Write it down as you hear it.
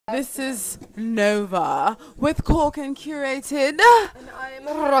This is Nova with Cork and Curated. And I'm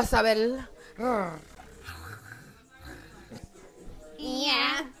Rosabelle.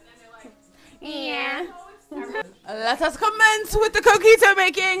 Yeah. Yeah. Let us commence with the Coquito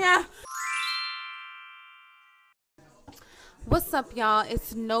making. What's up, y'all?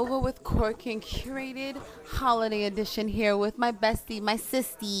 It's Nova with Cork and Curated Holiday Edition here with my bestie, my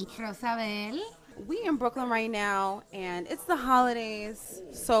sistie, Rosabelle. We in Brooklyn right now, and it's the holidays,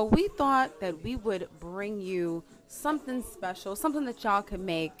 so we thought that we would bring you something special, something that y'all could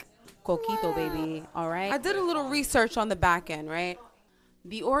make. Coquito, baby, all right? I did a little research on the back end, right?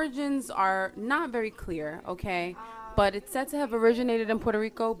 The origins are not very clear, okay? But it's said to have originated in Puerto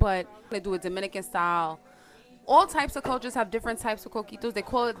Rico, but they do a Dominican style. All types of cultures have different types of coquitos. They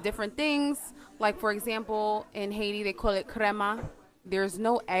call it different things. Like, for example, in Haiti, they call it crema. There's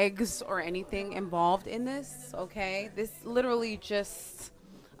no eggs or anything involved in this, okay? This literally just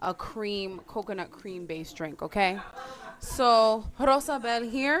a coconut cream based drink, okay? So Rosabelle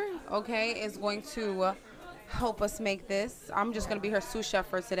here, okay, is going to help us make this. I'm just gonna be her sous chef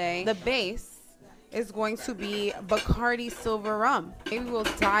for today. The base is going to be Bacardi Silver Rum. Maybe we'll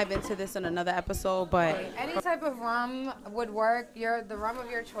dive into this in another episode, but Any type of rum would work. The rum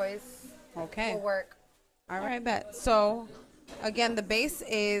of your choice okay, will work. all right, bet. So again, the base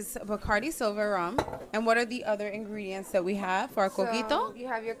is Bacardi Silver Rum. And what are the other ingredients that we have for our coquito? So you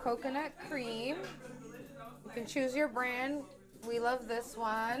have your coconut cream. You can choose your brand. We love this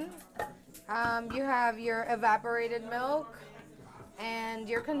one. You have your evaporated milk and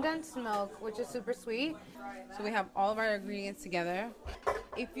your condensed milk, which is super sweet. So we have all of our ingredients together.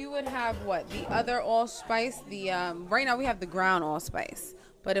 If you would have what? The other allspice, right now we have the ground allspice.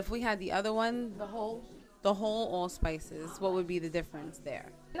 But if we had the other one, the whole allspices, what would be the difference there?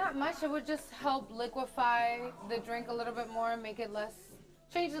 Not much. It would just help liquefy the drink a little bit more, make it less,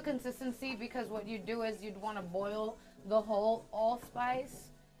 change the consistency, because what you do is you'd want to boil the whole allspice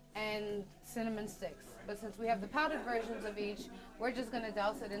and cinnamon sticks. But since we have the powdered versions of each, we're just going to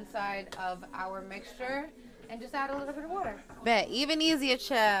douse it inside of our mixture and just add a little bit of water. Bet, even easier,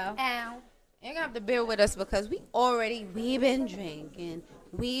 child. Ow. You're gonna have to bear with us because we've been drinking.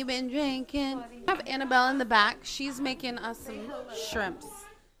 We have Annabelle in the back. She's making us some shrimps.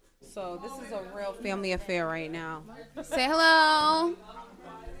 So this is a real family affair right now. Say hello.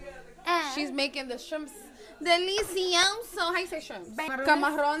 She's making the shrimps delicioso. How you say shrimps?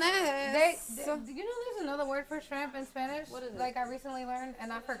 Camarones. Do you know there's another word for shrimp in Spanish? What is it? Like I recently learned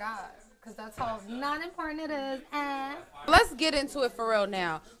and I forgot. Because that's how not important it is. Let's get into it for real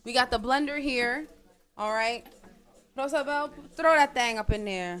now. We got the blender here. All right. Rosabelle, throw that thing up in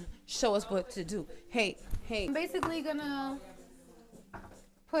there. Show us what to do. Hey. I'm basically gonna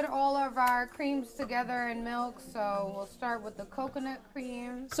put all of our creams together in milk. So we'll start with the coconut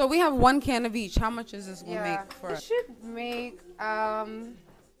cream. So we have 1 can of each. How much is this gonna make for us? It should make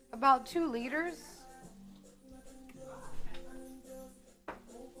about 2 liters.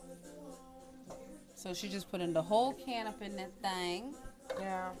 So she just put in the whole can up in that thing.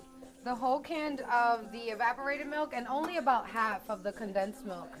 Yeah. The whole can of the evaporated milk and only about half of the condensed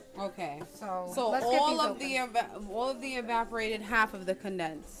milk. Okay. So let's all of the evaporated, half of the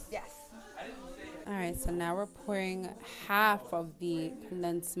condensed. Yes. All right. So now we're pouring half of the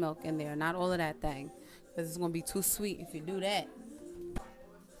condensed milk in there, not all of that thing, because it's gonna be too sweet if you do that.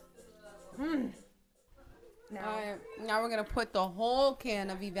 All right. Now we're gonna put the whole can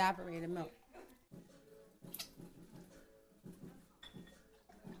of evaporated milk.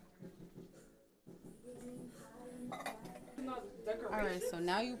 All right, so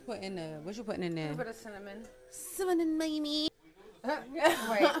now you put in what you putting in there? A bit of cinnamon. Cinnamon, baby.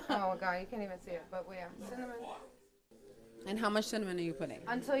 Wait, oh god, you can't even see it, but yeah, cinnamon. And how much cinnamon are you putting?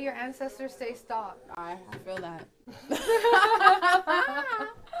 Until your ancestors say stop. I feel that.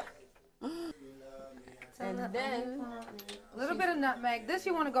 And then a little bit of nutmeg. This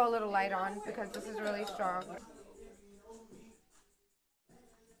you want to go a little light on because this is really strong.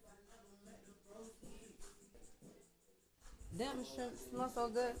 Them shrimps smell so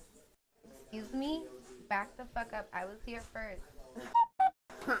good. Excuse me? Back the fuck up. I was here first.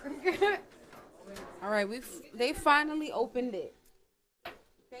 All right, they finally opened it.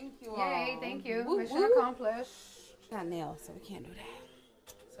 Thank you all. Yay, thank you. Woo, Mission woo. accomplished. Got nails, so we can't do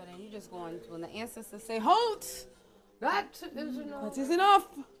that. So then you just go on when the ancestors say, halt! That is enough. That is enough.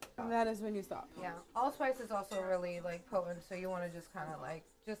 That is when you stop. Yeah. Allspice is also really like potent, so you want to just kind of like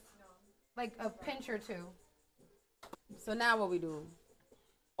a pinch or two. So now what we do?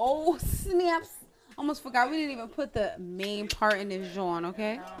 Oh, snaps. Almost forgot. We didn't even put the main part in this joint,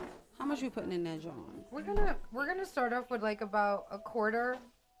 okay? How much we putting in that joint? We're gonna start off with like about a quarter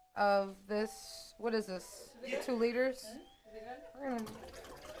of this. What is this? 2 liters. We're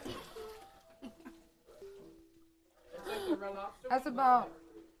gonna... That's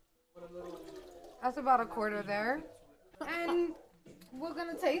about a quarter there. And we're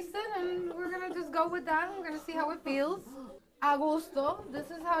gonna taste it, and we're gonna just go with that. We're gonna see how it feels. A gusto.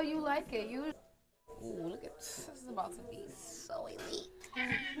 This is how you like it. You. Ooh, look at this. This is about to be so elite.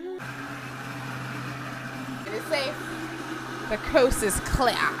 It is safe. The coast is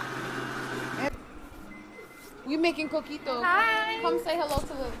clear. We making Coquito. Hi. Come say hello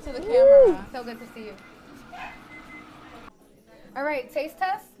to the camera. So good to see you. All right, taste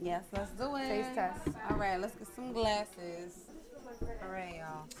test. Yes, let's do it. Taste test. All right, let's get some glasses. All right,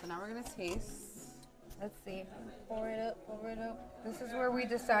 y'all. So now we're gonna taste. Let's see. Pour it up, pour it up. This is where we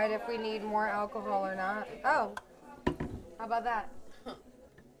decide if we need more alcohol or not. Oh, how about that?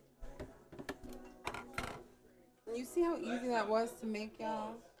 You see how easy that was to make,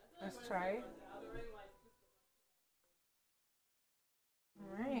 y'all? Let's try.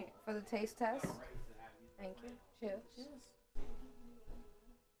 All right, for the taste test. Thank you. Cheers.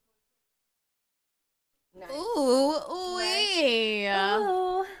 Nice. Ooh, yeah.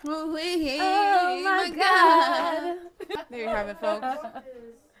 Ooh. Oh my God. There you have it, folks.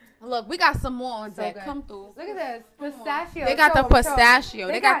 Look, we got some more on So deck. good. Come through. Look at this. Pistachio. They got the Show 'em, show 'em. pistachio.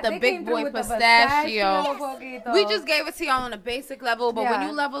 They got the they big came through boy with the pistachio. Poquito. We just gave it to y'all on a basic level, but when Yeah.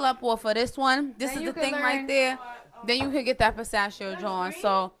 you level up off of this one, this Then is you the can thing right learn. there. Then you can get that pistachio, John.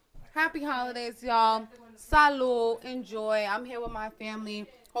 So happy holidays, y'all. Salud. Enjoy. I'm here with my family.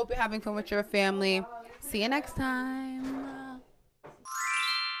 Hope you're having fun with your family. See you next time.